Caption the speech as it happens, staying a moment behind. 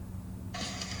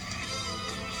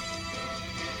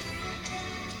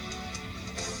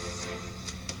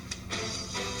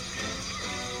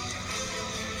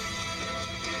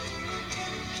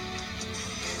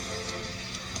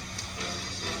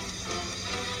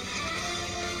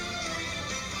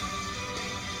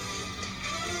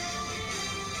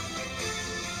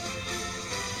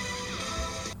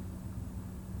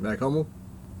Back home?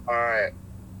 All right.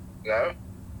 No.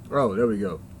 Oh, there we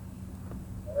go.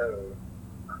 Oh.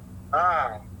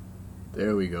 Ah.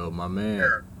 There we go, my man.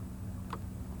 Here.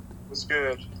 What's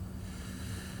good?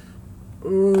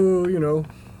 Oh,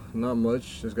 not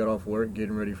much. Just got off work,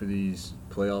 getting ready for these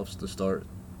playoffs to start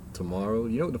tomorrow.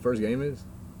 You know what the first game is?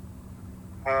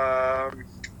 I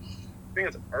think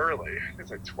it's early. I think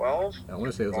it's like 12. I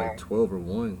want to say it was like 12 or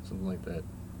 1, something like that.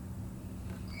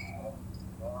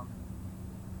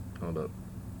 Hold up.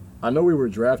 I know we were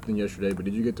drafting yesterday, but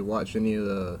did you get to watch any of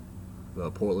the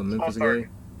Portland-Memphis 12:30. game?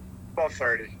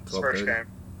 12:30. It's the first 12:30? game.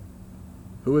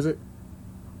 Who is it?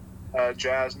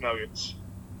 Jazz Nuggets.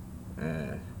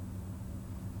 Eh,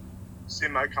 See,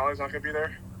 Mike Conley's not gonna be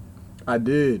there. I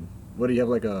did. What, do you have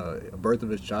like a birth of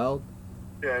his child?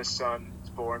 Yeah, his son is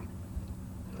born.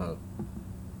 Oh.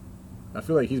 I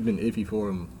feel like he's been iffy for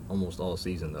him almost all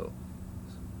season, though.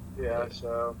 Yeah,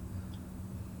 so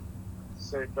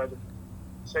safe bet.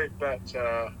 Safe bet.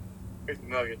 Beat the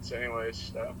Nuggets,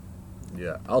 anyways. So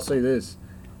Yeah, I'll say this.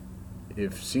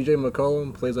 If CJ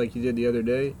McCollum plays like he did the other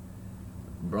day,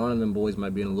 Braun and them boys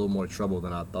might be in a little more trouble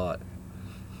than I thought.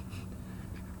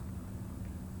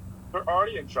 they're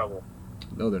already in trouble.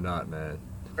 No, they're not, man.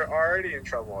 They're already in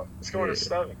trouble. It's going Yeah. to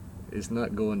 7. It's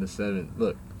not going to 7.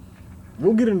 Look,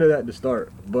 we'll get into that to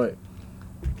start, but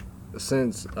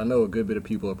since I know a good bit of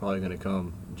people are probably going to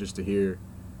come just to hear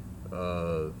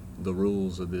the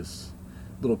rules of this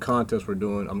little contest we're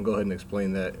doing, I'm going to go ahead and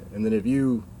explain that. And then if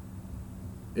you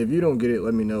don't get it,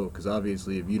 let me know, because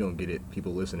obviously if you don't get it,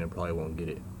 people listening probably won't get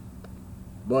it.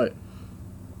 But,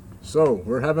 so,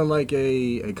 we're having like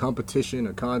a competition,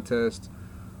 a contest,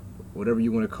 whatever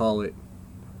you want to call it,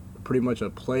 pretty much a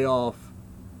playoff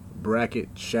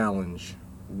bracket challenge,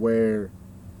 where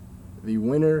the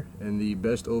winner and the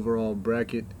best overall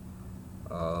bracket,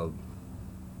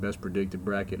 best predicted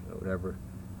bracket, or whatever,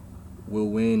 will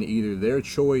win either their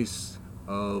choice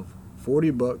of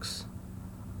 $40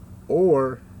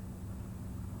 or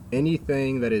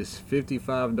anything that is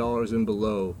 $55 and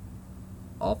below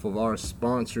off of our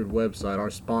sponsored website,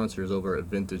 our sponsors over at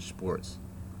Vintage Sports.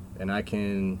 And I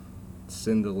can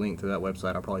send the link to that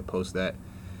website. I'll probably post that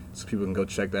so people can go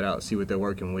check that out, see what they're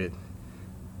working with.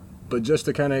 But just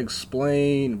to kind of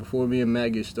explain, before me and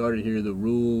Matt get started here, the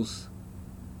rules.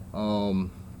 So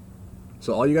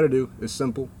all you got to do is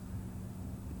simple.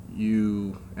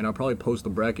 And I'll probably post the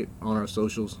bracket on our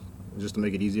socials just to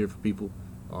make it easier for people,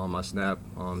 on my Snap,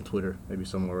 on Twitter, maybe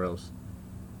somewhere else.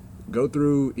 Go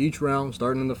through each round,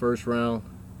 starting in the first round,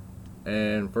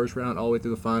 and first round all the way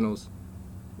through the finals.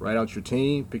 Write out your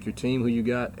team, pick your team, who you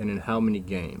got, and in how many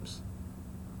games.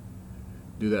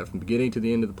 Do that from beginning to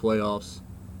the end of the playoffs.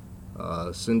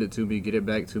 Send it to me, get it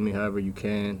back to me however you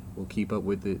can. We'll keep up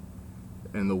with it.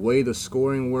 And the way the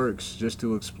scoring works, just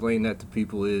to explain that to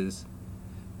people, is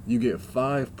you get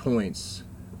 5 points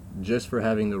just for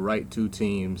having the right two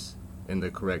teams in the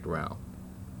correct round.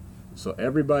 So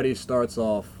everybody starts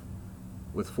off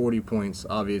with 40 points.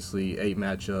 Obviously, 8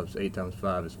 matchups, 8 times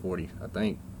 5 is 40, I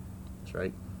think. That's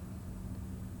right.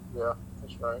 Yeah,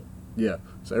 that's right. Yeah,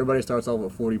 so everybody starts off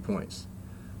with 40 points.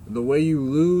 The way you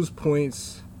lose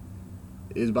points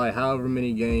is by however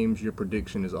many games your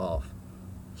prediction is off.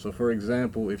 So, for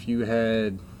example, if you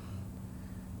had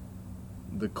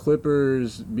the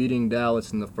Clippers beating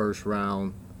Dallas in the first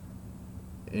round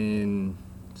in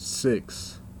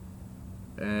 6,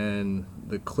 and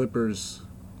the Clippers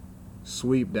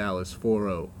sweep Dallas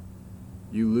 4-0,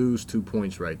 you lose 2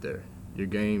 points right there.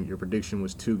 Your prediction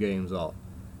was 2 games off.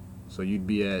 So you'd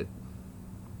be at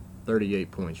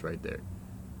 38 points right there.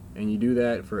 And you do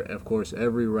that for, of course,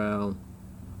 every round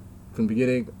from the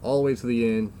beginning all the way to the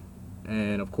end.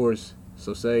 And, of course,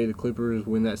 so say the Clippers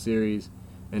win that series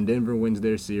and Denver wins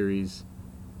their series,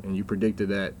 and you predicted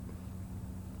that,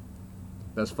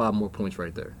 that's 5 more points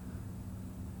right there.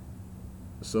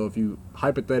 So if you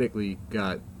hypothetically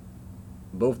got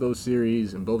both those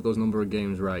series and both those number of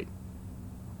games right,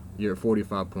 you're at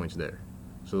 45 points there.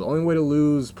 So the only way to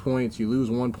lose points, you lose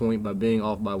 1 point by being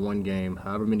off by 1 game.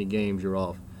 However many games you're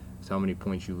off is how many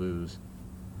points you lose.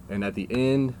 And at the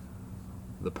end,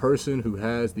 the person who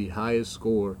has the highest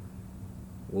score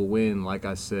will win, like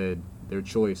I said, their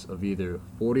choice of either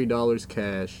 $40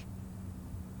 cash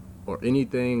or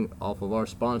anything off of our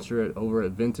sponsor over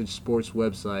at Vintage Sports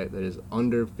website that is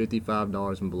under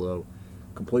 $55 and below.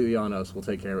 Completely on us. We'll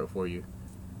take care of it for you.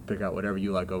 Pick out whatever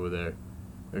you like over there.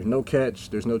 There's no catch,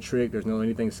 there's no trick, there's no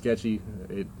anything sketchy.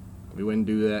 We wouldn't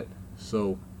do that.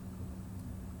 So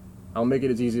I'll make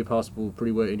it as easy as possible,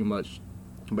 pretty much.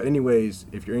 But anyways,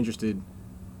 if you're interested,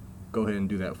 go ahead and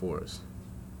do that for us.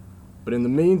 But in the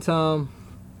meantime,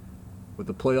 with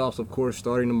the playoffs, of course,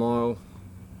 starting tomorrow,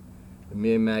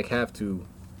 me and Mac have to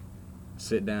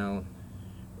sit down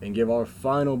and give our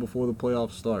final before the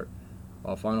playoffs start,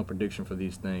 our final prediction for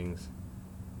these things.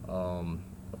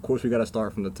 Of course, we got to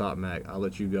start from the top, Mac. I'll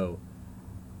let you go.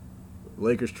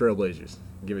 Lakers, Trailblazers.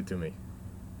 Give it to me.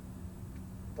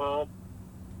 Well,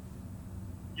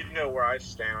 you know where I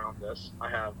stand on this. I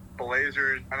have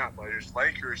Lakers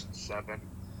in 7.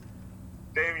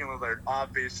 Damian Lillard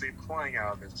obviously playing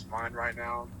out of his mind right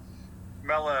now.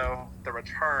 Melo, the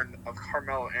return of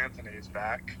Carmelo Anthony is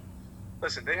back.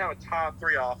 Listen, they have a top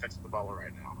 3 offense in the bubble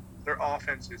right now. Their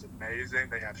offense is amazing.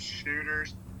 They have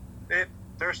shooters.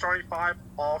 Their starting 5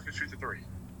 all can shoot the 3.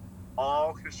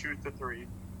 All can shoot the 3.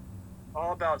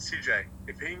 All about CJ.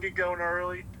 If he can get going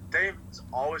early, Dame's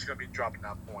always going to be dropping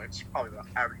down points, probably about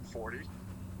averaging 40.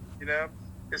 You know,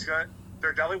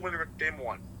 they're definitely winning game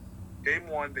 1. Game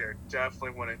 1, they're definitely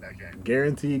winning that game.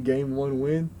 Guaranteed game 1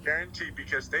 win? Guaranteed,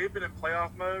 because they've been in playoff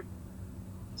mode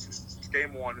since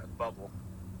game 1 of the bubble.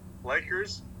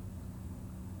 Lakers,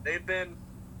 they've been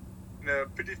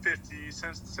 50-50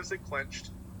 since they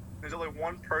clinched. There's only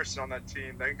one person on that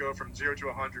team that can go from 0 to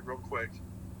 100 real quick,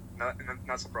 and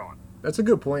that's LeBron. That's a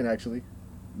good point, actually.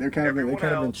 They're kind of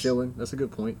been chilling. That's a good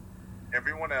point.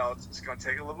 Everyone else is going to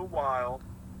take a little while,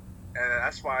 and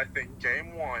that's why I think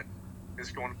game 1 is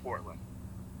going to Portland.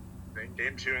 Then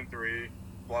game 2 and 3,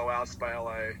 blowouts by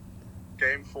LA.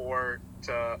 Game 4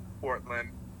 to Portland,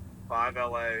 5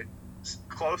 LA.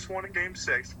 Close one in game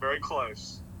 6, very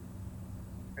close.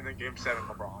 And then game 7,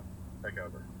 LeBron take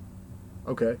over.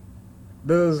 Okay.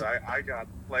 I got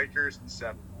Lakers in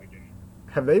 7 in that game.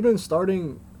 Have they been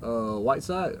starting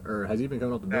Whiteside, or has he been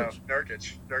coming off the bench? No,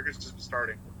 Nurkic. Nurkic just been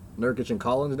starting. Nurkic and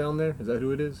Collins down there? Is that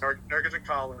who it is? Nurkic and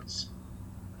Collins.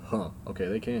 Huh. Okay,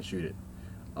 they can't shoot it.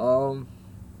 I'm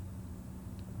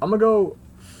gonna go.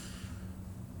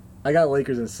 I got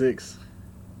Lakers in 6.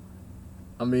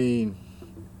 I mean,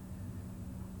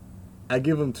 I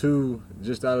give them 2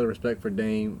 just out of respect for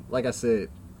Dame. Like I said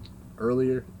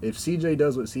earlier, if CJ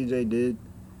does what CJ did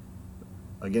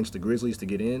against the Grizzlies to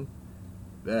get in,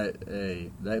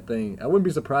 that thing, I wouldn't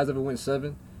be surprised if it went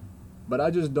 7. But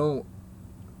I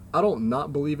don't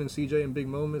not believe in CJ in big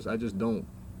moments. I just don't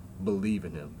believe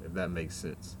in him, if that makes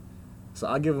sense. So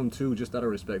I give him 2 just out of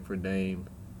respect for Dame.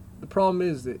 The problem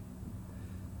is that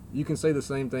you can say the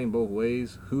same thing both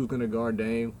ways. Who's going to guard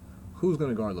Dame? Who's going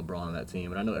to guard LeBron on that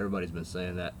team? And I know everybody's been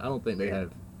saying that. I don't think they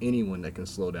have anyone that can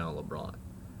slow down LeBron.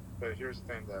 But here's the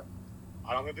thing, though.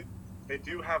 I don't think they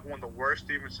do have one of the worst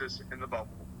defenses in the bubble.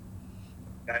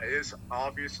 That is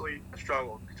obviously a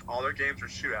struggle. All their games are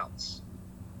shootouts.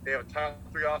 They have a top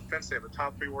 3 offense. They have a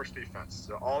top 3 worst defense.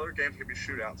 So all their games can be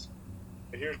shootouts.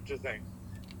 But here's the thing.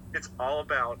 It's all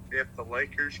about if the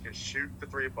Lakers can shoot the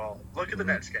 3 ball. Look at the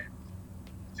Nets game.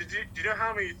 Do you know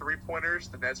how many 3-pointers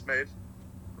the Nets made?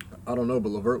 I don't know,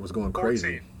 but LeVert was going 14.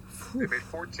 crazy. They made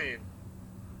 14.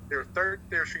 They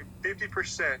were shooting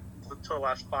 50% until the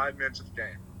last 5 minutes of the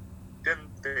game. Then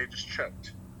they just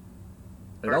choked.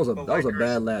 And that was a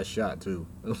bad last shot too.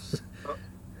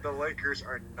 The Lakers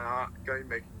are not going to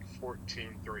be making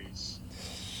 14 threes.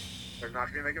 They're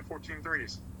not going to be making 14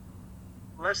 threes.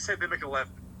 Let's say they make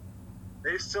 11.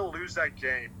 They still lose that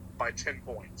game by 10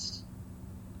 points.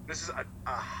 This is a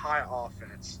high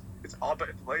offense. It's all about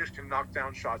if the Lakers can knock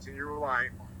down shots, and you're relying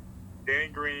on Danny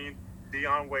Green,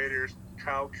 Dion Waiters,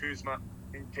 Kyle Kuzma,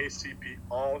 and KCP,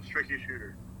 all tricky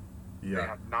shooters. Yeah. They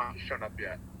have not shown up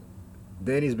yet.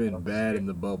 Danny's been bad in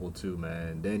the bubble too,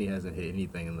 man. Danny hasn't hit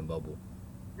anything in the bubble.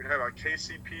 We're going to have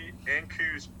KCP and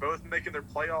Kuz both making their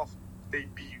playoff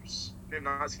debuts. We have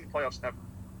not seen playoffs ever.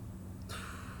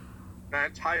 The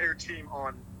entire team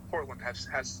on Portland has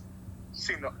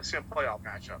seen a playoff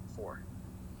matchup before.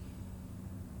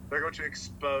 They're going to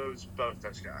expose both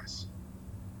those guys.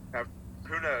 Now,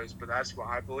 who knows, but that's what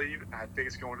I believe, and I think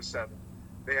it's going to 7.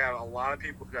 They have a lot of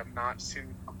people who have not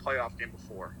seen a playoff game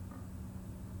before.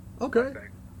 Okay.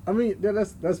 I mean,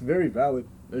 that's very valid.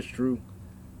 That's true.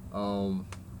 I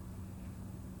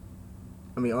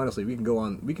mean, honestly, we could go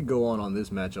on this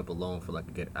matchup alone for like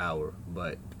a good hour.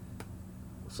 But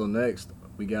so next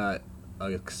we got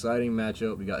an exciting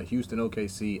matchup. We got Houston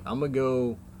OKC. I'm gonna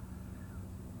go,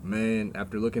 man.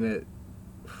 After looking at,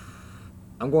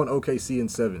 I'm going OKC in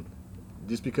 7,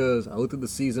 just because I looked at the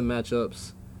season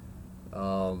matchups.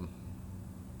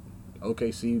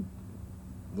 OKC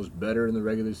was better in the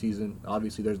regular season.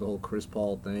 Obviously, there's the whole Chris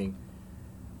Paul thing,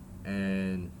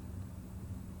 and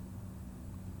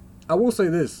I will say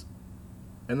this,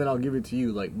 and then I'll give it to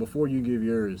you. Like, before you give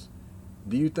yours,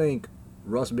 do you think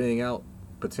Russ being out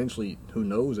potentially, who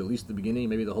knows, at least the beginning,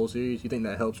 maybe the whole series, you think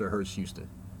that helps or hurts Houston?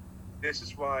 this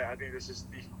is why I think this is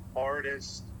the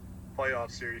hardest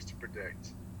playoff series to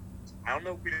predict. I don't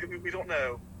know. We don't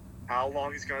know how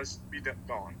long he's going to be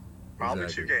gone. Probably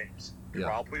Exactly. 2 games. Yeah.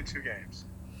 Probably 2 games.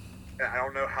 And I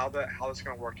don't know how that's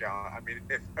going to work out. I mean,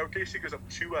 if OKC goes up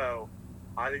 2-0,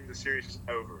 I think the series is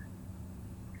over.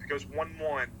 If it goes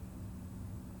 1-1,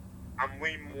 I'm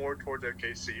leaning more towards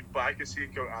OKC, but I can see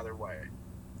it go either way.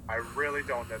 I really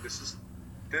don't know.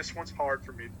 This one's hard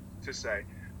for me to say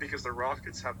because the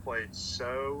Rockets have played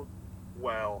so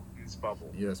well in this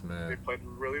bubble. Yes, They man. played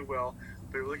really well.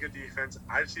 They're really good defense.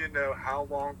 I just didn't know how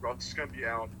long Russ is going to be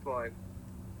out, but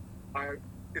I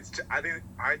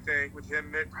think with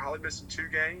him probably missing 2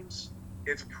 games,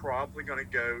 it's probably going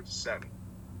to go to 7.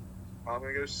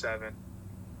 Probably going to go 7.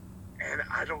 And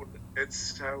I don't. It's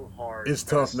so hard. It's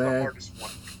tough, This is the man. hardest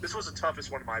one. This was the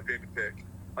toughest one in my opinion to pick.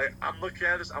 Like I'm looking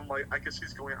at this, I'm like, I guess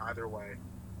he's going either way.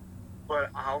 But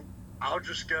I'll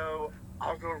just go.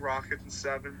 I'll go Rockets in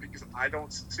 7 because I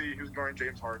don't see who's guarding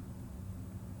James Harden.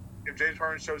 If James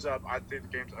Harden shows up, I think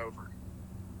the game's over.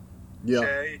 Yeah.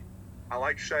 Shea, I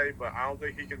like Shea, but I don't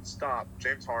think he can stop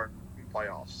James Harden in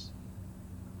playoffs.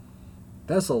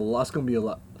 That's a lot. It's gonna be a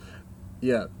lot.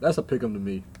 Yeah, that's a pick 'em to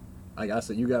me. Like I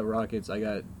said, you got Rockets, I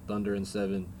got Thunder in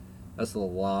 7. That's a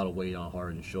lot of weight on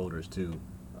Harden's shoulders too.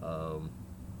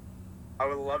 I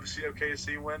would love to see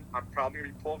OKC win. I'm probably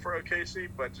gonna be pulling for OKC,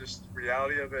 but just the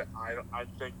reality of it, I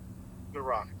think the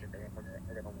Rockets are gonna win it.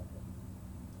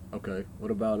 Okay.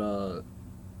 What about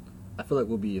I feel like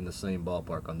we'll be in the same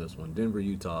ballpark on this one. Denver,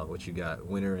 Utah. What you got?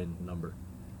 Winner and number.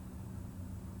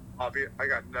 I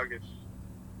got Nuggets.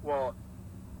 Well,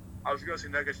 I was gonna say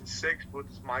Nuggets in 6, but with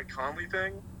this Mike Conley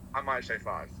thing, I might say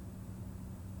 5.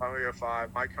 I'm gonna go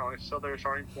 5. Mike Conley's still their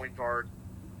starting point guard.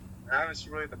 I haven't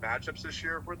seen really the matchups this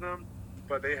year for them,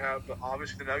 but they have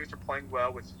obviously the Nuggets are playing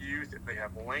well with youth. And they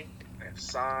have length, they have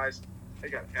size, they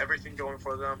got everything going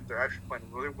for them. They're actually playing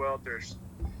really well. There's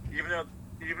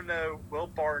even though Will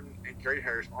Barton and Gary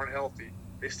Harris aren't healthy,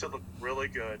 they still look really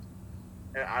good.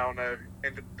 And I don't know.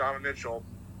 And Donovan Mitchell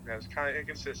is kind of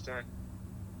inconsistent,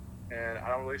 and I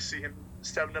don't really see him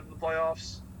stepping up in the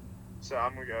playoffs. So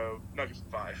I'm gonna go Nuggets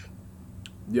in 5.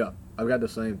 Yeah, I've got the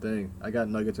same thing. I got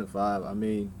Nuggets in 5. I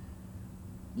mean,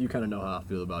 you kind of know how I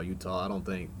feel about Utah. I don't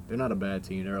think they're not a bad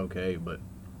team. They're okay, but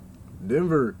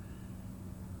Denver.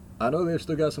 I know they've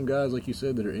still got some guys, like you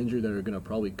said, that are injured that are going to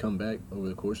probably come back over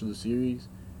the course of the series.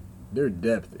 Their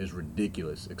depth is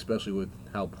ridiculous, especially with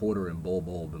how Porter and Bol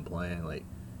have been playing. Like,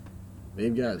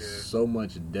 they've got so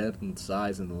much depth and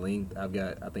size and length. I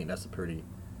think that's a pretty.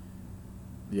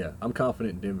 Yeah, I'm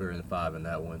confident Denver in 5 in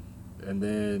that one. And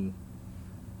then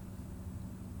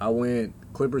I went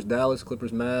Clippers, Dallas,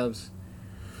 Clippers, Mavs.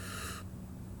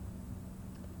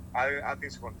 I think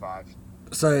it's going 5.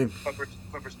 Same.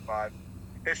 Clippers 5.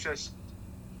 It's just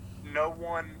no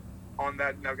one on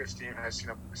that Nuggets team has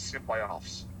seen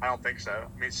playoffs. I don't think so.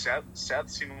 I mean,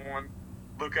 Seth's seen one.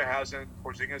 Luka hasn't.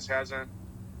 Porzingis hasn't.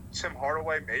 Tim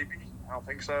Hardaway maybe. I don't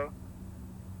think so.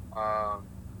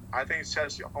 I think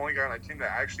Seth's the only guy on that team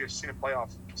that actually has seen a playoff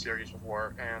series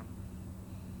before, and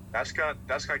that's gonna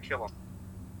kill him.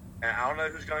 And I don't know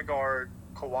who's gonna guard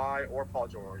Kawhi or Paul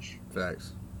George.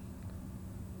 Facts.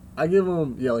 I give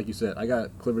them, like you said, I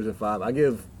got Clippers in 5. I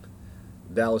give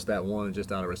Dallas that 1 just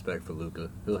out of respect for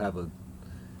Luka. He'll have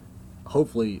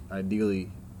hopefully, ideally,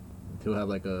 he'll have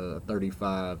like a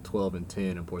 35, 12, and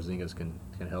 10, and Porzingis can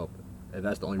help. And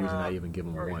that's the only reason I even give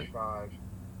him 1. 35.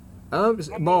 It's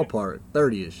ballpark,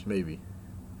 30-ish maybe.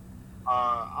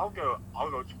 I'll go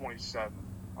 27.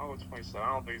 I'll go 27.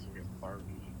 I don't think he's gonna get 30.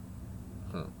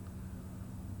 Huh.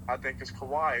 I think because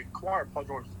Kawhi or Paul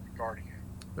George is guarding him.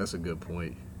 That's a good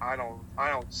point. I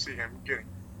don't see him getting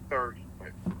 30,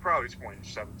 but probably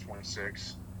 27,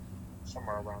 26,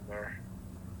 somewhere around there.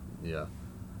 Yeah.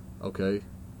 Okay.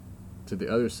 To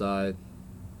the other side,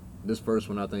 this first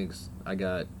one I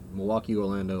got Milwaukee,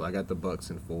 Orlando. I got the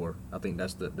Bucks in 4. I think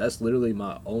that's literally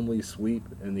my only sweep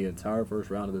in the entire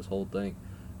first round of this whole thing.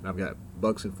 And I've got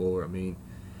Bucks in 4. I mean,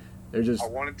 they're just. I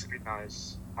want it to be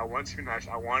nice. I wanted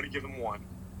to give them 1,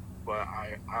 but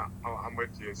I'm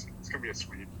with you. It's gonna be a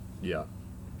sweep. Yeah.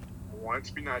 I want it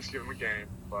to be nice to give them a game,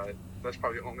 but that's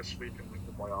probably the only sweep in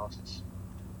the playoffs.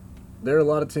 There are a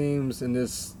lot of teams in the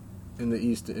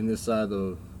East, in this side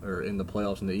or in the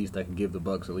playoffs in the East that can give the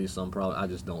Bucks at least some problem. I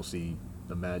just don't see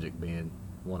the Magic being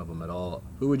one of them at all.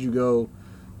 Who would you go?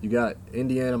 You got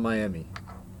Indiana, Miami.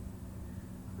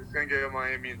 We're gonna give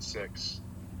Miami in 6.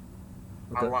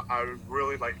 Okay. I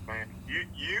really like Miami.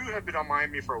 You have been on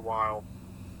Miami for a while.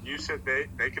 You said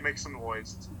they can make some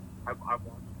noise. I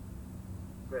want.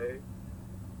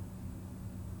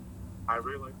 I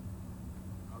really like.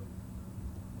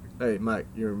 Hey, Mike,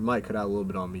 your mic cut out a little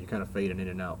bit on me. You're kind of fading in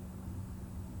and out.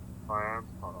 I am.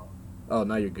 Hold on. Oh,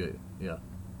 now you're good. Yeah.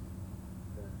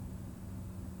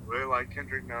 Really like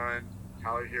Kendrick Nunn,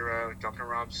 Tyler Hero, Duncan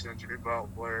Robinson, Jimmy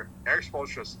Butler. Eric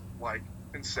Spoelstra's just like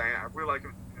insane. I really like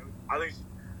him. I think,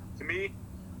 to me,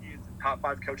 he's the top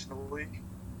 5 coach in the league.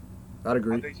 I'd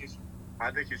agree.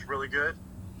 I think he's really good.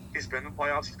 He's been in the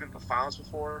playoffs. He's been in the finals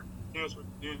before.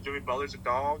 Jimmy Butler's a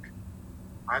dog.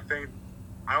 I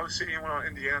don't see anyone on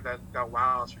Indiana that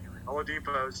wows me.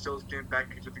 Oladipo is still getting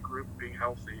back into the group, being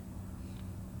healthy.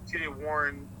 T.J.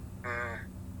 Warren,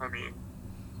 I mean,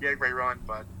 he had a great run,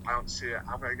 but I don't see it.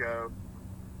 I'm gonna go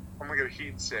Heat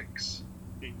in 6.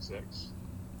 Heat in 6.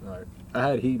 All right. I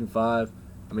had Heat in 5.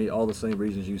 I mean, all the same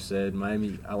reasons you said.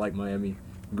 Miami, I like Miami.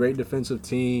 Great defensive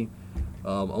team.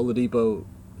 Oladipo,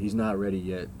 he's not ready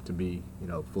yet to be,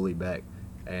 fully back.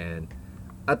 And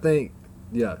I think,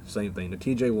 yeah, same thing. The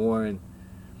T.J. Warren,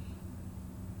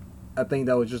 I think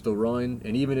that was just a run.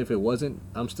 And even if it wasn't,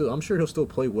 I'm sure he'll still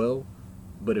play well.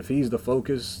 But if he's the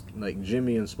focus, like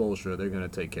Jimmy and Spoelstra, they're gonna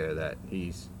take care of that.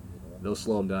 They'll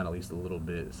slow him down at least a little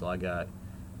bit. So I got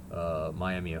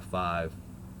Miami at 5.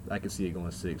 I can see it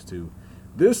going 6 too.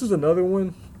 This is another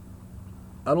one.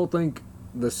 I don't think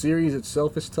the series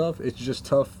itself is tough. It's just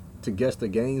tough to guess the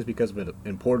games because of an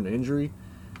important injury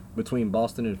between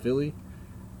Boston and Philly.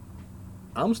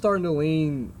 I'm starting to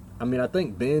lean. I mean, I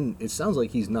think Ben. It sounds like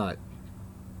he's not.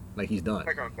 Like he's done.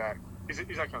 He's not coming back.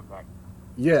 He's not coming back.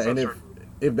 Yeah, and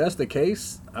if that's the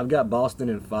case, I've got Boston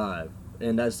in 5,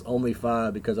 and that's only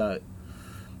 5 because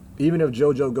even if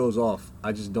JoJo goes off,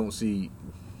 I just don't see.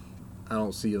 I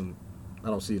don't see him. I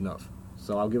don't see enough.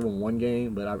 So I'll give him 1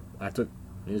 game, but I took.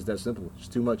 It's that simple. It's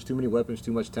too many weapons,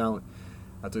 too much talent.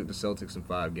 I took the Celtics in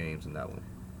 5 games in that one.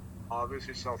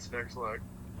 Obviously, Celtics. Look,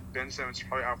 Ben Simmons is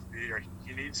probably out for the year.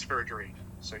 He needs surgery,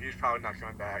 so he's probably not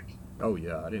coming back. Oh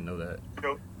yeah, I didn't know that.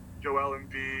 Joel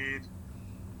Embiid.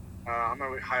 I'm not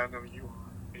really high on him. You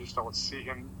just don't see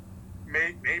him.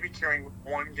 Maybe carrying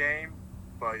 1 game,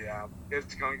 but yeah,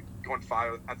 it's going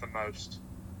 5 at the most.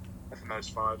 At the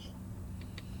most 5.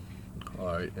 All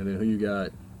right, and then who you got?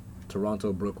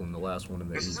 Toronto, Brooklyn, the last one in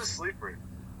the This East. is a sleeper.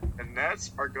 The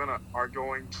Nets are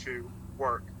going to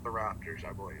work the Raptors,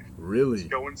 I believe. Really? It's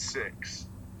going 6.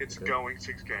 It's going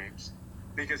 6 games.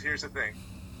 Because here's the thing.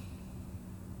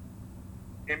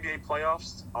 NBA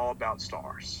playoffs, all about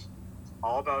stars. It's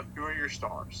all about who are your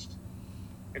stars.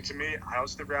 And to me, I don't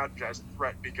see the Raptors as a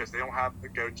threat because they don't have a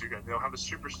go-to guy. They don't have a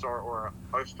superstar or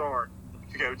a star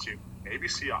to go to. Maybe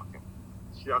Siakam.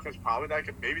 Siakam's probably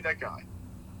maybe that guy.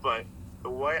 But the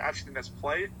way I've seen the Nets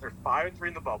play, they're 5-3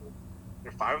 in the bubble.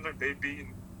 They're 5-3. They've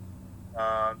beaten.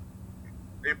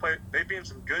 They've beaten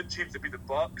some good teams. They beat the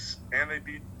Bucks and they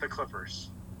beat the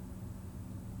Clippers.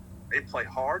 They play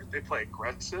hard. They play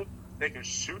aggressive. They can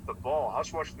shoot the ball. I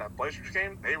was watching that Blazers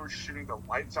game. They were shooting the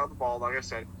lights out of the ball. Like I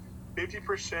said,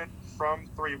 50% from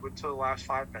 3 until the last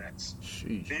 5 minutes.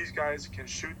 Sheesh. These guys can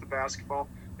shoot the basketball.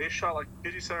 They shot like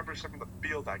 57% from the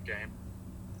field that game.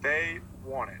 They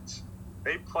won it.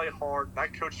 They play hard.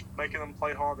 That coach is making them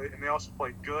play hard, and they also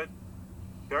play good.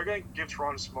 They're going to give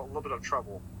Toronto a little bit of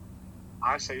trouble.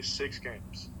 I say 6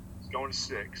 games. It's going to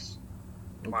 6,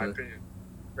 in my opinion.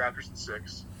 Raptors in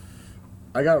 6.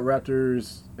 I got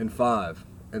Raptors in 5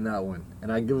 in that one, and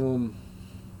I give them.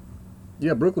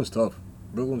 Yeah, Brooklyn's tough.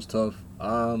 Brooklyn's tough.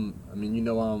 I mean,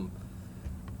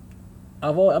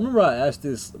 I remember I asked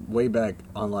this way back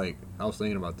on I was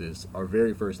thinking about this our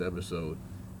very first episode.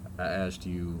 I asked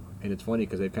you, and it's funny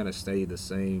because they've kind of stayed the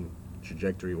same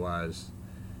trajectory wise.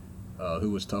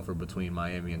 Who was tougher between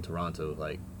Miami and Toronto,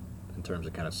 in terms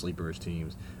of kind of sleeperish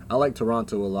teams? I like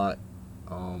Toronto a lot.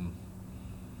 I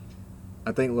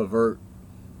think LeVert.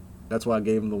 That's why I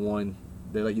gave him the 1.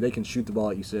 They can shoot the ball,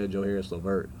 like you said. Joe Harris,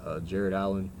 LeVert, Jared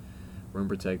Allen, rim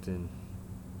protecting.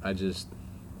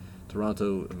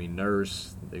 Toronto. I mean,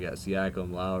 Nurse. They got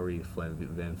Siakam, Lowry,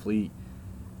 Van Fleet.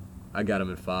 I got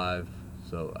them in 5,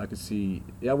 so I could see.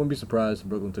 Yeah, I wouldn't be surprised if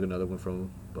Brooklyn took another one from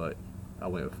them, but I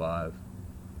went with 5.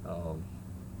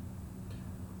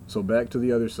 So back to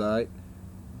the other side,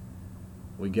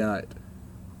 we got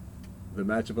the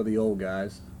matchup of the old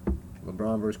guys,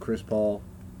 LeBron versus Chris Paul.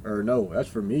 Or no, that's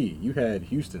for me. You had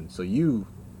Houston. So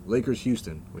Lakers,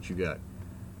 Houston. What you got?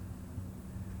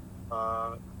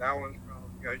 That one's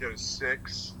probably going to go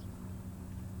 6.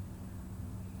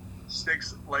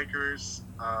 6 Lakers.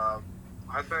 I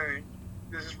think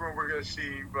this is where we're going to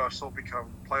see Russell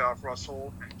become playoff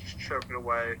Russell and just choke it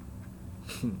away.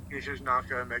 He's just not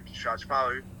going to make the shots.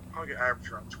 Probably get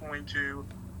average around 22,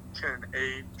 10 and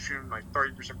 8, shooting like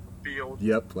 30% from the field.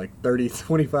 Yep, like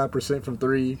 25% from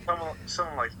three.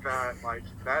 Something like that. Like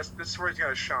this is where he's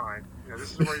gotta shine.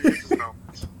 This is where he gets his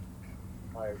moments.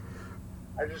 Like,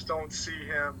 I just don't see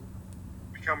him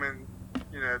becoming,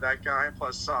 that guy.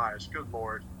 Plus size. Good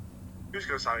lord, who's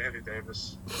gonna sign Anthony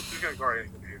Davis? Who's gonna guard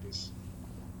Anthony Davis?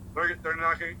 They're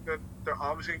not going. They're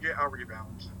obviously going to get out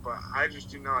rebounds, but I just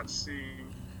do not see.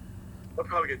 They'll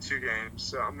probably get 2 games,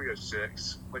 so I'm going to go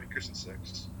 6. Lakers in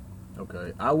 6.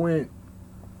 Okay, I went,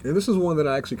 and this is one that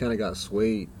I actually kind of got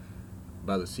swayed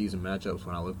by the season matchups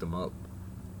when I looked them up.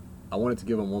 I wanted to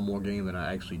give them one more game than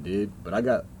I actually did, but I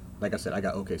got, like I said, I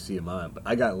got OKC in mind, but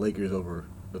I got Lakers over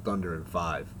the Thunder in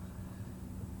 5.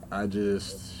 The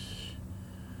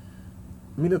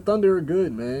Thunder are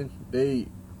good, man. They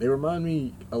remind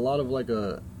me a lot of like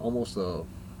almost a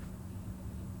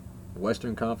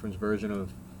Western Conference version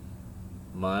of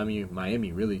Miami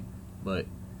really, but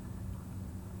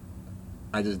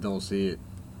I just don't see it.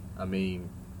 I mean,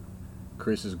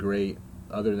 Chris is great.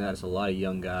 Other than that, it's a lot of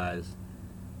young guys.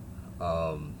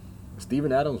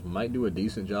 Steven Adams might do a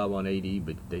decent job on AD,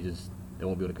 but they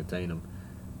won't be able to contain him.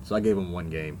 So I gave him 1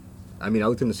 game. I mean, I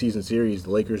looked in the season series. The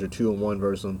Lakers are 2-1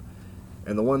 versus them,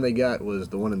 and the one they got was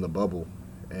the one in the bubble.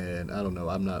 And I don't know,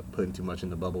 I'm not putting too much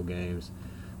into bubble games.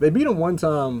 They beat them one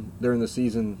time during the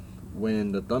season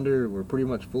when the Thunder were pretty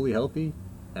much fully healthy,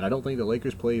 and I don't think the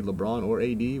Lakers played LeBron or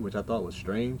AD, which I thought was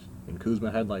strange, and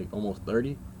Kuzma had like almost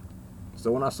 30.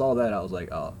 So when I saw that, I was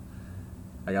like, oh,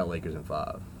 I got Lakers in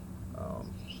 5.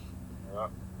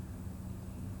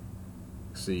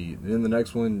 See, then the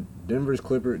next one, Denver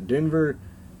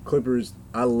Clippers.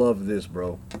 I love this,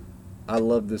 bro. I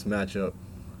love this matchup.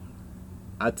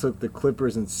 I took the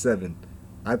Clippers in 7.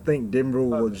 I think Denver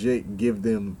will legit give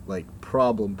them like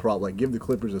like give the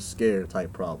Clippers a scare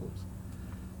type problems.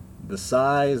 The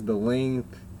size, the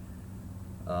length,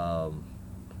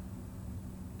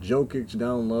 Jokic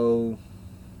down low.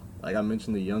 Like I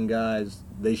mentioned, the young guys,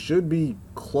 they should be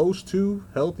close to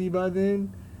healthy by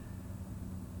then.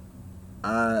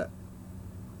 I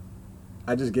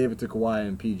just gave it to Kawhi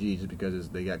and PG just because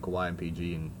they got Kawhi and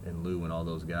PG and Lou and all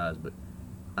those guys, but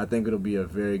I think it'll be a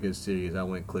very good series. I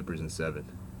went Clippers in 7.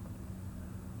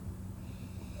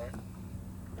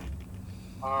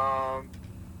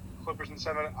 Clippers in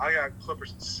 7. I got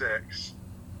Clippers in 6.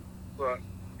 Look,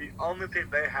 the only thing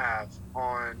they have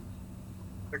on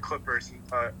the Clippers,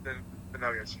 the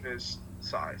Nuggets, is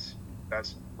size.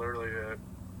 That's literally it.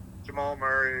 Jamal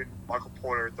Murray, Michael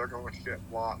Porter, they're going to get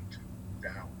locked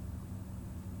down.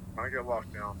 When I get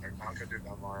locked down, they're not going to do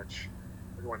that much.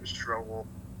 They're going to struggle.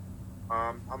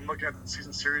 I'm looking at the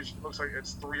season series. It looks like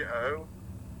it's 3-0.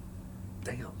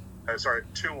 Damn. Sorry,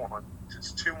 2-1.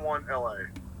 It's 2-1 LA.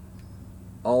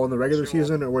 All in the regular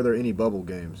season, or were there any bubble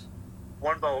games?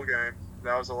 1 bubble game.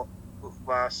 That was the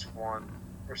last one.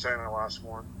 Or saying the last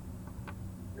one.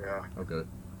 Yeah. Okay.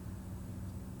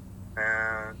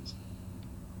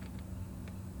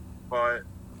 But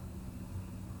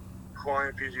Kawhi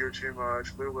and PG are too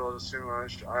much. Lou Will is too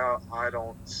much. I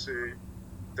don't see.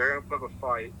 They're gonna put up a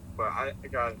fight, but I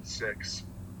got it in 6.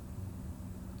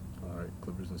 All right,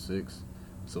 Clippers in 6.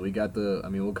 So we got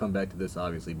we'll come back to this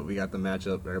obviously, but we got the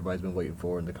matchup everybody's been waiting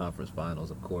for in the conference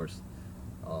finals, of course.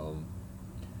 To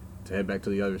head back to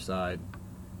the other side,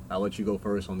 I'll let you go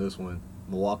first on this one.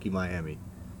 Milwaukee, Miami.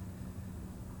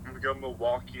 I'm gonna go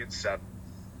Milwaukee in 7.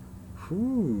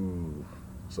 Ooh,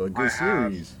 so a good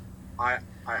series. I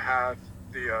have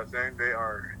the thing. They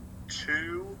are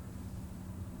 2.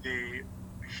 The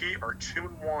Heat are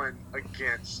 2-1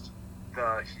 against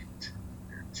the Heat.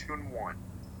 They're 2-1.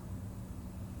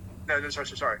 No,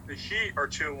 sorry. The Heat are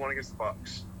 2-1 against the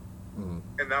Bucks. Mm-hmm.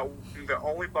 And the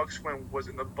only Bucks win was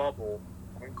in the bubble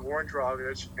when Goran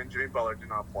Dragic and Jimmy Butler did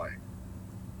not play.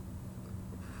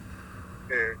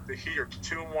 The Heat are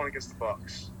 2-1 against the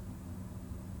Bucks.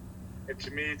 And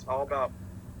to me, it's all about,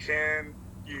 can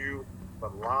you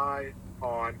rely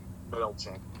on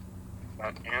Middleton?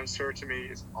 That answer to me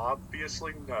is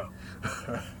obviously no.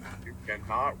 You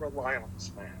cannot rely on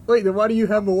this man. Wait, then why do you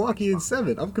have Milwaukee in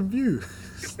 7? I'm confused.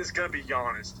 It's going to be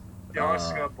Giannis. Giannis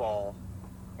is going to ball.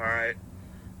 All right?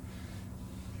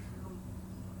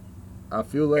 I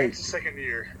feel like... Bam's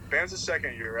the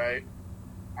second year, right?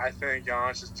 I think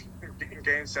Giannis is... In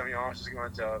Game 7, Giannis is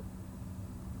going to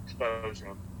expose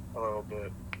him a little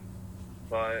bit.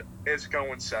 But it's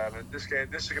going 7. This is going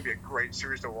to be a great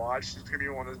series to watch. It's going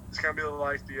to be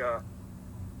like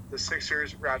the 6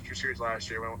 series Raptors series last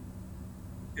year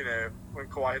when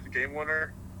Kawhi hit the game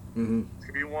winner. Mm-hmm. It's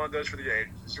going to be one of those for the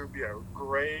ages. This will be a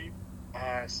great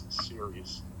ass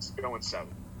series. It's going 7.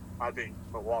 I think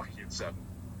Milwaukee in 7.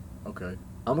 Okay.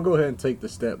 I'm gonna go ahead and take the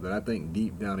step that I think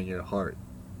deep down in your heart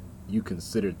you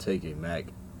considered taking, Mac.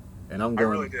 And I'm I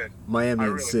going really did. Miami I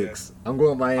in really 6. I'm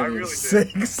going Miami in really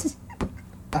did. 6.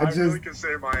 I really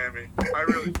consider Miami.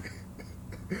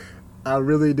 I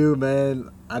really do,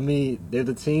 man. I mean, they're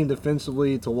the team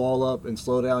defensively to wall up and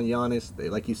slow down Giannis. They,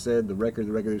 like you said, the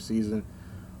regular season,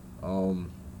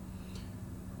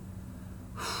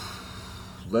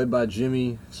 led by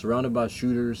Jimmy, surrounded by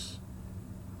shooters.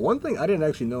 One thing I didn't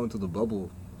actually know until the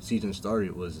bubble season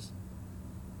started was,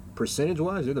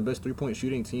 percentage-wise, they're the best three-point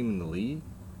shooting team in the league.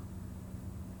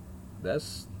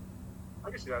 That's I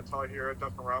can see that. Todd Hero,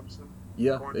 Duncan Robinson.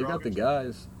 yeah, Goran they got the Dragic.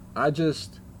 guys.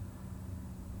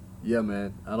 Yeah,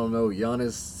 man. I don't know.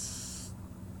 Giannis,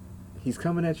 he's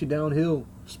coming at you downhill,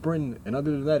 sprinting. And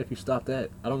other than that, if you stop that,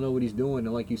 I don't know what he's doing.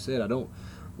 And like you said,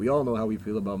 we all know how we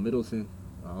feel about Middleton.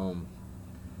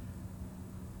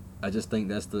 I just think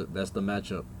that's the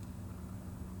matchup.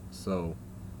 So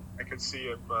I could see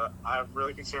it, but I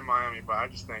really consider Miami. But I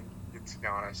just think it's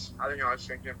Giannis. I think Giannis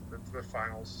can get to the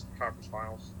finals, conference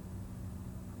finals.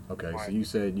 okay, so you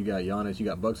said you got Giannis, you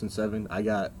got Bucks in 7. I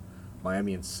got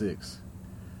Miami in 6.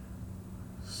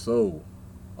 So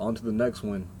on to the next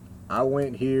one. I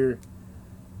went here.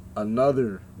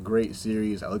 Another great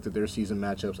series. I looked at their season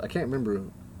matchups. I can't remember.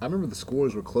 I remember the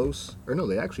scores were close. Or no,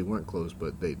 they actually weren't close,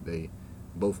 but they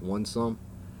both won some.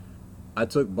 I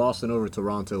took Boston over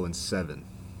Toronto in 7.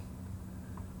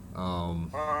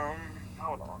 Hold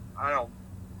on.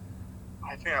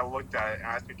 I think I looked at it, and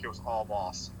I think it was all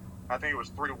Boston. I think it was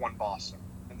 3-1 Boston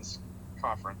in this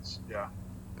conference. Yeah.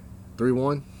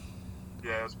 3-1?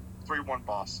 Yeah, it was 3-1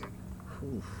 Boston.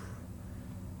 Oof.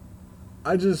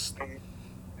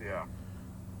 Yeah.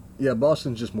 Yeah,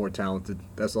 Boston's just more talented.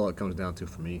 That's all it comes down to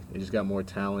for me. They just got more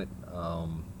talent.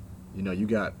 You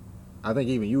got, I think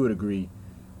even you would agree,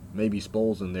 maybe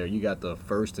Spoles in there. You got the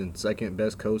first and second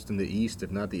best coach in the East,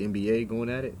 if not the NBA, going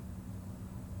at it.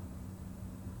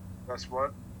 That's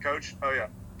what? Coach? Oh, yeah.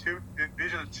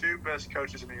 These are the 2 best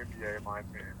coaches in the NBA, in my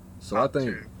opinion. So Top I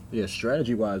think, 2. yeah,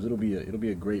 strategy-wise, it'll be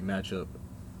a great matchup.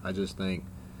 I just think,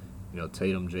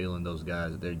 Tatum, Jalen, those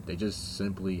guys, they just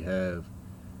simply have.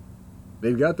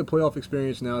 They've got the playoff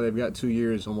experience now. They've got 2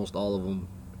 years, almost all of them,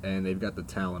 and they've got the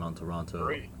talent on Toronto.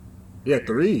 3. Yeah,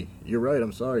 3. You're right.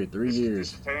 I'm sorry. 3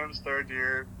 years. This is Tatum's 3rd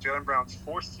year, Jalen Brown's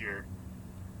 4th year,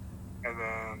 and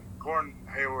then Gordon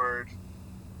Hayward.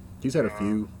 He's had a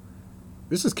few.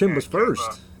 This is Kimba's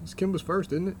first. It's Kimba's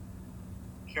first, isn't it?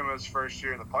 Kimba's first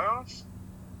year in the playoffs?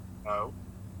 No.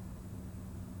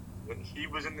 He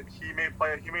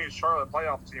made Charlotte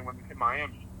playoff team in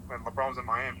Miami when LeBron was in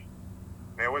Miami.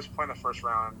 They always play in the first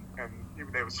round, and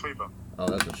even they would sweep them. Oh,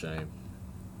 that's a shame.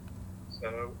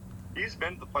 So he's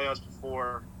been to the playoffs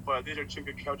before, but these are 2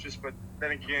 good coaches. But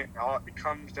then again, it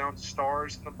comes down to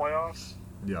stars in the playoffs.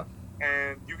 Yeah.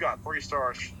 And you got 3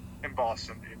 stars in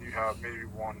Boston, and you have maybe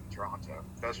 1 in Toronto.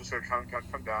 That's what's going to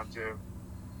come down to.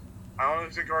 I don't know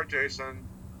who's going to guard Jason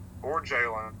or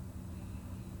Jalen.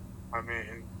 I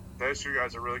mean, those 2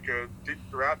 guys are really good. The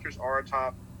Raptors are a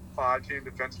top 5 team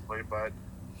defensively, but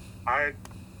I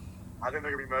think they're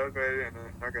going to be motivated, and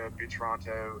then they're going to beat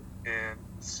Toronto in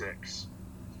 6.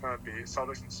 It's going to be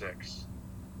Celtics in 6.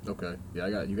 Okay.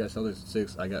 Yeah, you got Celtics in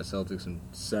 6. I got Celtics in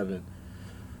 7.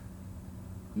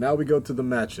 Now we go to the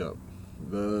matchup.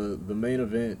 The main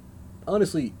event.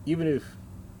 Honestly, even if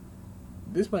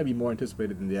this might be more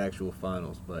anticipated than the actual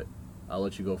finals, but I'll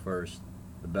let you go first.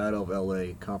 The Battle of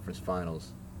LA Conference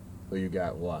Finals. Who you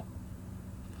got? Why?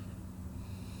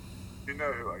 You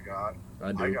know who I got.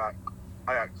 I do.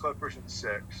 I got Clippers in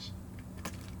 6.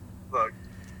 Look,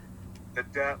 the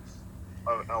depth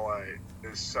of LA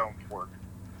is so important.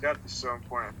 Depth is so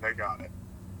important. They got it.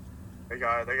 They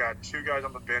got 2 guys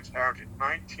on the bench averaging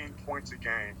 19 points a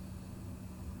game.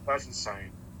 That's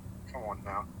insane. Come on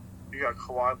now. You got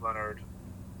Kawhi Leonard,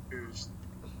 who's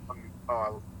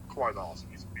Kawhi's awesome.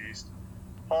 He's a beast.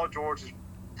 Paul George is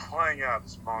playing out of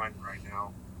his mind right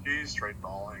now. He's straight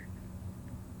balling.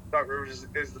 Doc Rivers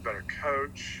is the better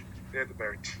coach. They have the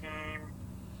better team.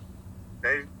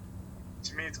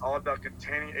 To me, it's all about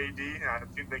containing AD, and I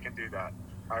think they can do that.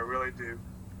 I really do.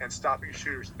 And stopping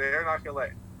shooters. They're not going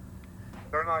to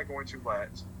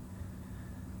let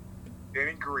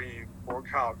Danny Green or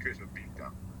Kyle Kuzma beat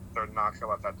them. They're not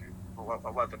going to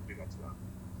let them do that to them.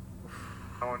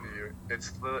 I'm telling you, it's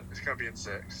going to be in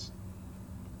 6.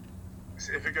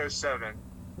 If it goes 7,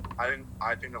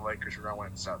 I think the Lakers are going to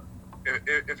win 7.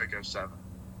 If it goes 7.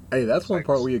 Hey, that's one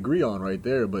part we agree on right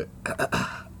there, but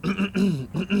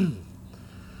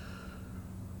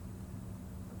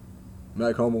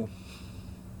Mac Homo,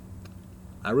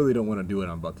 I really don't want to do what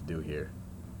I'm about to do here.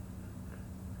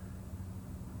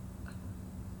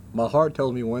 My heart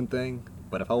tells me one thing,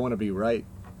 but if I want to be right,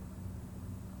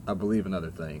 I believe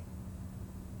another thing.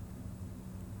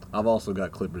 I've also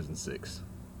got Clippers in 6.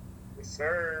 Yes,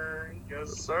 sir. Yes,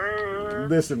 sir.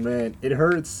 Listen, man, it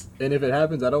hurts, and if it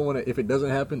happens, I don't want to. If it doesn't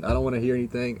happen, I don't want to hear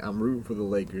anything. I'm rooting for the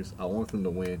Lakers. I want them to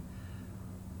win,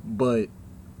 but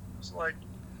It's like,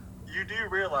 you do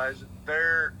realize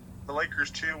the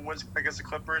Lakers 2 wins against the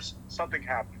Clippers. Something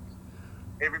happened.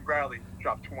 Avery Bradley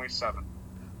dropped 27.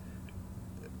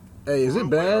 hey, is it Lou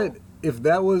bad Will. if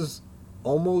that was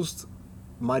almost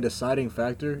my deciding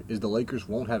factor? Is the Lakers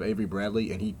won't have Avery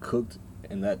Bradley, and he cooked,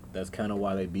 and that's kind of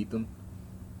why they beat them.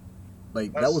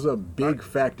 Like that That's- was a big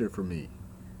factor for me.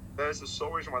 That is the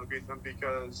sole reason why they beat them,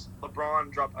 because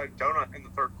LeBron dropped a donut in the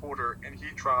third quarter and he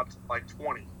dropped like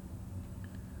 20.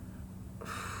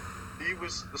 He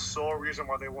was the sole reason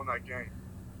why they won that game.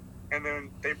 And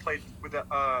then they played with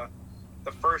the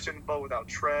first in the bowl without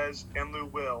Trez and Lou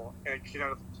Will, and it came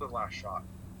down to the last shot.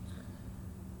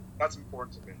 That's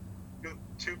important to me.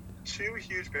 Two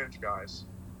huge bench guys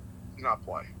did not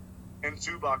play. And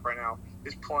Zubac right now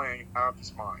is playing out of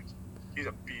his mind. He's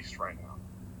a beast right now.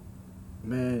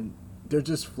 Man, they're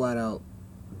just flat out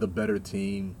the better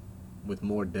team with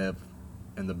more depth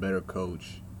and the better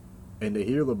coach. And to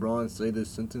hear LeBron say this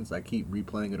sentence, I keep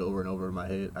replaying it over and over in my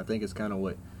head. I think it's kind of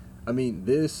what, I mean,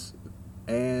 this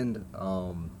and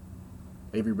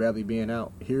Avery Bradley being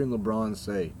out, hearing LeBron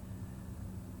say,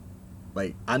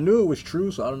 like, I knew it was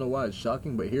true, so I don't know why it's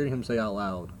shocking, but hearing him say out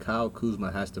loud, Kyle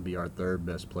Kuzma has to be our third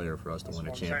best player for us to That's win a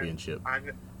what I'm saying. championship. I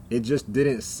It just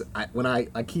didn't. When I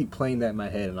keep playing that in my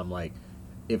head, and I'm like,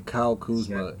 if Kyle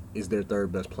Kuzma is their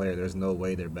third best player, there's no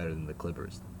way they're better than the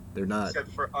Clippers. They're not. said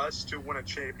for us to win a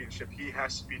championship, he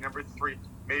has to be number 3,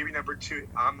 maybe number 2.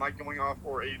 I'm like going off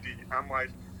or AD. I'm like,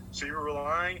 so you're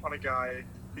relying on a guy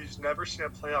who's never seen a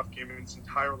playoff game in his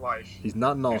entire life. He's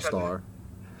not an He's had all-star.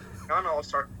 Not an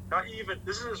all-star. Not even.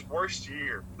 This is his worst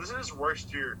year. This is his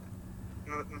worst year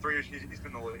in the 3 years he's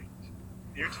been in the league.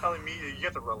 You're telling me that you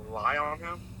have to rely on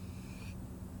him?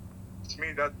 To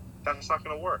me, that's not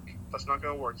going to work. That's not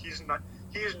going to work. He's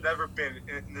never been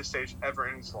in this stage ever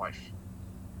in his life.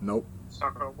 Nope. It's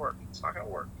not going to work. It's not going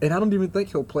to work. And I don't even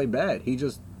think he'll play bad.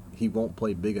 He won't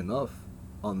play big enough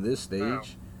on this stage.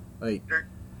 No. Like,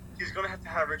 He's going to have to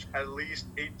average at least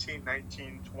 18,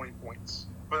 19, 20 points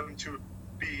for them to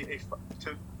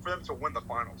for them to win the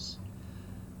finals.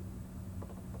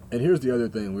 and here's the other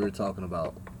thing we were talking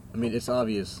about. I mean, it's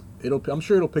obvious. I'm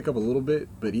sure it'll pick up a little bit,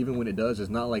 but even when it does, it's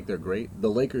not like they're great. The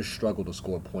Lakers struggle to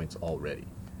score points already.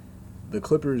 The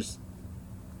Clippers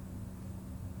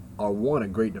are, one, a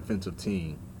great defensive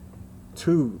team.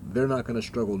 2, they're not going to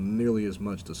struggle nearly as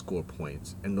much to score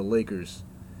points. And the Lakers,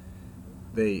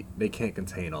 they can't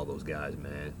contain all those guys,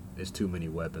 man. It's too many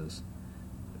weapons.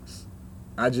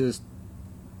 I give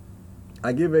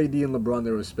AD and LeBron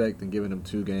their respect and giving them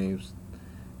 2 games.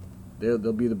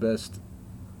 They'll be the best.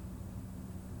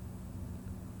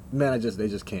 Man, they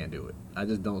just can't do it. I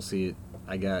just don't see it.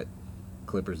 I got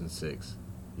Clippers in 6.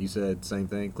 You said same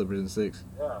thing, Clippers in 6?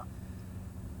 Yeah.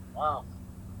 Wow.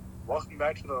 Welcome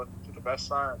back to the best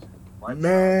side.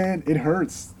 Man, it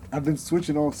hurts. I've been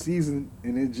switching all season,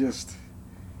 and it just,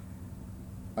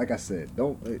 Like I said,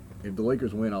 if the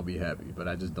Lakers win, I'll be happy, but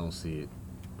I just don't see it.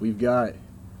 You got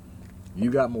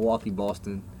Milwaukee,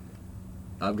 Boston.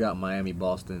 I've got Miami,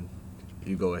 Boston.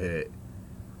 You go ahead.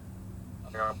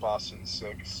 I got Boston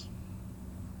 6.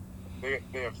 They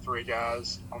have 3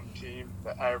 guys on the team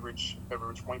that average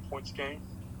over 20 points a game.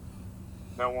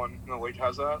 No one in the league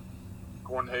has that.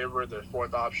 Gordon Hayward, their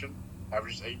 4th option,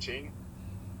 averages 18.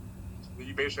 So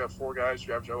you basically have 4 guys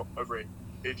who average over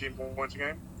 18 points a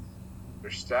game. They're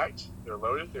stacked. They're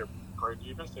loaded. They're great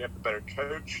defense. They have the better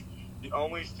coach. The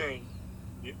only thing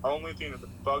that the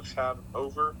Bucks have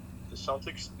over the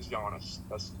Celtics is Giannis.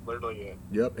 That's literally it.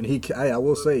 Yep, and I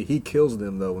will say he kills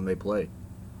them though when they play.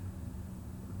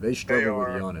 They struggle with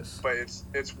Giannis. But it's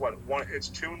what one. It's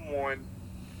 2-1.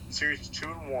 The series is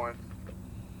 2-1.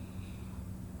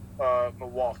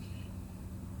 Milwaukee,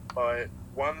 but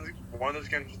one of those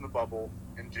games was in the bubble,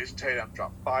 and Jason Tatum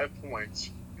dropped 5 points,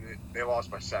 and they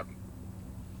lost by 7.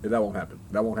 That won't happen.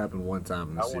 That won't happen one time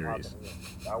in the That won't series. happen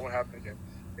again. That won't happen again.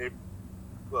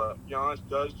 Giannis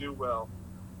does do well,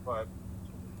 but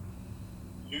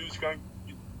who's going?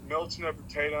 Milton over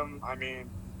Tatum? I mean,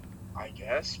 I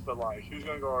guess, but like, who's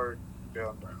going to guard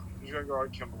Jaylen Brown? Who's going to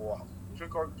guard Kemba Walker? Who's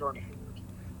going to guard Gordon Hayward?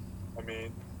 I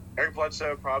mean, Eric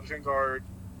Bledsoe probably going to guard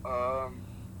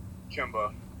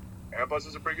Kemba. Eric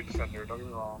Bledsoe's a pretty good defender. Don't get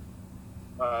me wrong.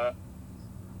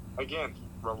 Again,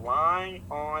 relying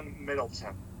on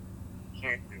Middleton.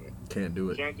 Can't do it. Can't do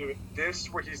it. Can't do it. This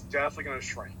is where he's definitely going to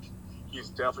shrink. He's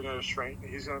definitely going to strain.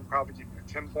 He's going to probably keep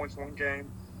 10 points one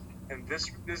game. And this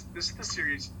is the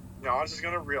series Giannis is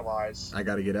going to realize. I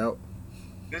got to get out.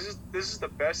 This is the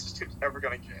best this team's ever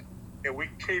going to get, and we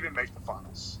can't even make the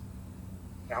finals.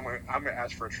 And I'm gonna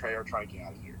ask for a trade or try to get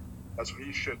out of here. That's what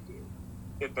he should do.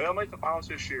 If they don't make the finals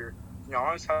this year,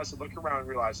 Giannis has to look around and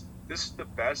realize this is the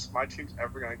best my team's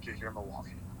ever going to get here in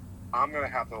Milwaukee. I'm going to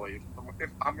have to leave if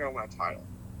I'm going to win a title.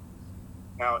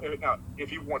 Now, if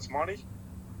he wants money,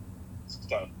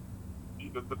 stay.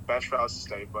 The best route is to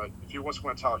stay. But if he wants to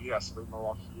win a title, he has to leave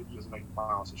Milwaukee if he doesn't make the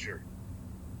finals this year.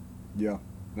 Yeah.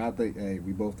 And I think,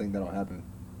 we both think that'll happen.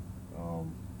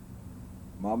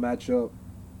 My matchup,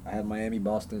 I have Miami,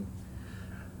 Boston.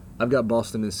 I've got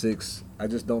Boston in 6. I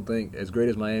just don't think, as great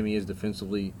as Miami is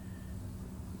defensively,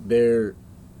 they're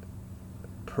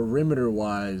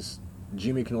perimeter-wise,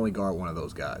 Jimmy can only guard one of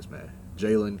those guys, man.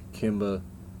 Jalen, Kemba,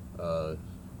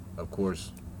 of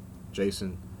course,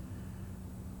 Jason.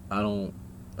 I don't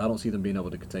see them being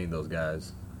able to contain those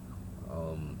guys.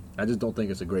 I just don't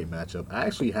think it's a great matchup. I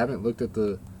actually haven't looked at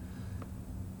the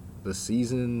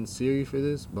season series for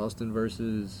this, Boston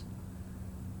versus.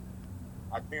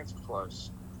 I think it's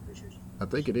close. I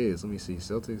think it is. Let me see.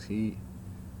 Celtics, Heat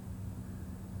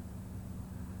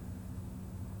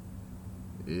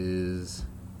is.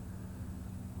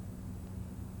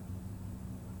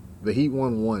 The Heat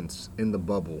won once in the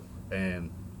bubble,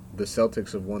 and the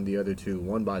Celtics have won the other two,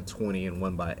 one by 20 and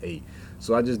one by 8.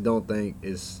 So I just don't think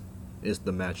it's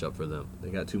the matchup for them. They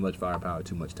got too much firepower,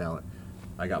 too much talent.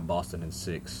 I got Boston in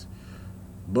 6.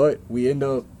 But we end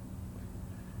up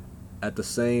at the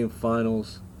same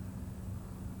finals,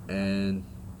 and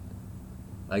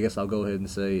I guess I'll go ahead and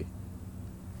say,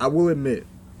 I will admit,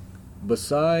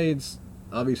 besides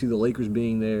obviously the Lakers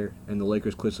being there and the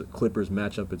Lakers-Clippers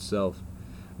matchup itself,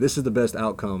 this is the best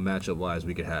outcome matchup-wise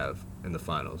we could have in the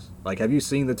finals. Like, have you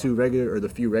seen the few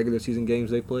regular season games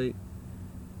they played?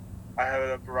 I have it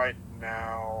up right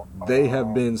now. They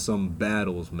have been some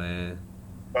battles, man.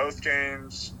 Both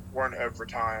games were in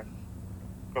overtime.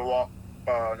 Milwaukee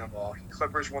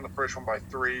Clippers won the first one by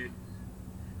 3.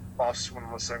 Boston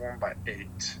won the second one by 8.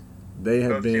 They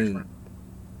have been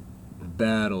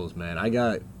battles, man. I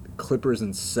got Clippers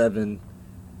in 7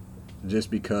 just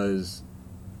because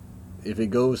if it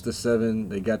goes to 7,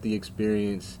 they got the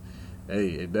experience. Hey,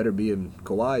 it better be in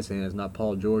Kawhi's hands, not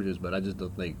Paul George's, but I just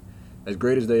don't think, as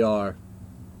great as they are,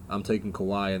 I'm taking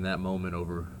Kawhi in that moment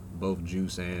over both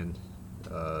Juice and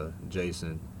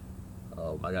Jason.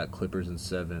 I got Clippers in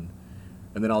 7.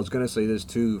 And then I was going to say this,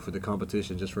 too, for the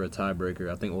competition, just for a tiebreaker.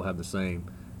 I think we'll have the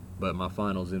same. But my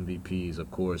finals MVP is,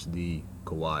 of course, the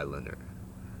Kawhi Leonard.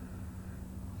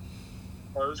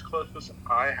 Those closest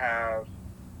I have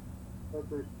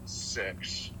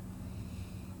 6.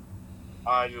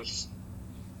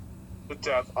 The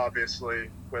depth, obviously,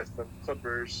 with the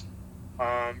Clippers.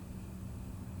 I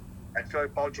feel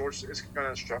like Paul George is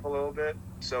going to struggle a little bit.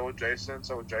 So with Jason,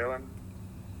 so with Jalen.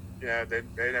 Yeah, they've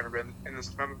never been in this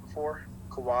tournament before.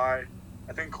 Kawhi,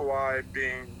 I think Kawhi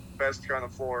being best player on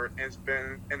the floor and has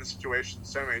been in the situation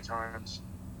so many times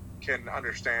can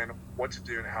understand what to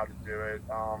do and how to do it.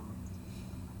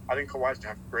 I think Kawhi's going to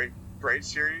have a great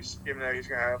series, even though he's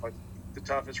going to have like the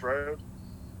toughest road.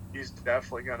 He's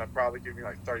definitely going to probably give me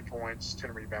like 30 points,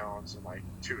 10 rebounds, and like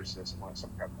 2 assists and like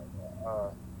something like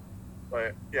that.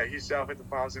 But yeah, he's definitely the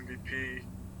Finals MVP.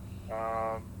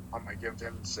 I'm going to give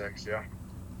him 6, yeah.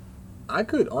 I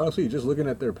could honestly, just looking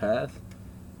at their path,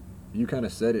 you kind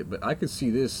of said it, but I could see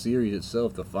this series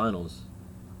itself, the finals,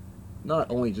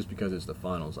 not only just because it's the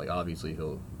finals, like obviously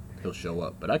he'll show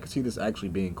up, but I could see this actually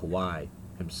being Kawhi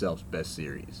himself's best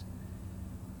series.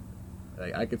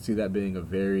 Like, I could see that being a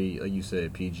very, like you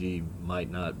said, PG might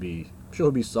not be, I'm sure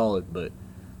he'll be solid, but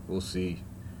we'll see.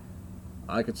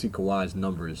 I could see Kawhi's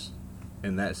numbers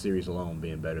in that series alone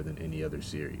being better than any other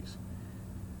series.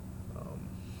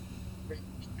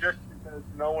 Just because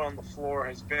no one on the floor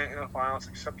has been in the finals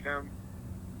except him.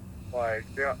 Like,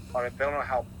 they don't know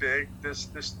how big this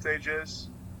stage is.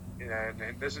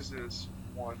 And this is his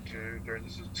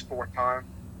this is his 4th time.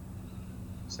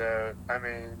 So, I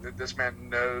mean, this man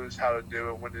knows how to do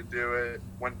it, when to do it,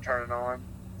 when to turn it on.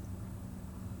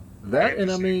 That,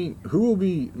 and I mean, who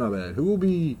will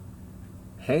be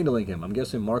handling him? I'm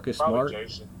guessing Marcus Probably Smart.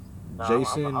 Jason.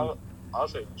 Jason. I'll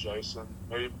say Jason.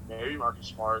 Maybe Marcus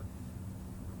Smart.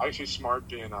 I see Smart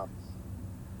being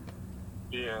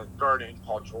guarding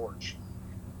Paul George.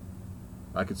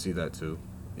 I could see that too.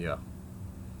 Yeah.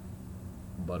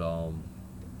 But all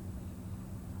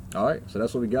right, so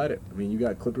that's what we got it. I mean, you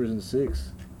got Clippers in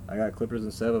 6. I got Clippers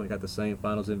in 7. We got the same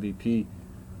Finals MVP.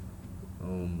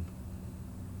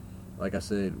 like I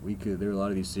said, there are a lot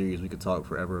of these series we could talk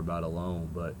forever about alone,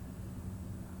 but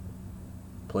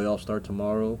playoffs start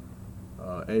tomorrow.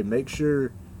 Hey, make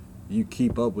sure you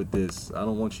keep up with this. I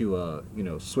don't want you,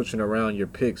 switching around your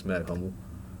picks, Matt Hummel.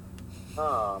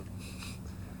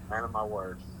 Man of my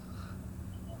word.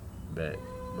 Bet.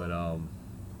 But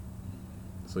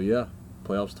so yeah,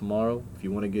 playoffs tomorrow. If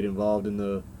you want to get involved in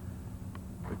the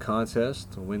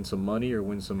contest, win some money or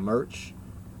win some merch,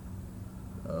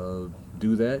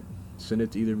 do that. Send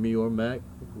it to either me or Mac.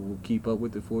 We'll keep up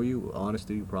with it for you.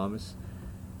 Honesty, we promise.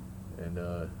 And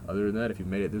other than that, if you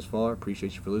made it this far,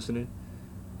 appreciate you for listening.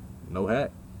 No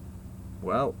hat.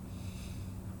 We're out.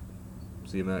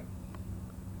 See you, Mac.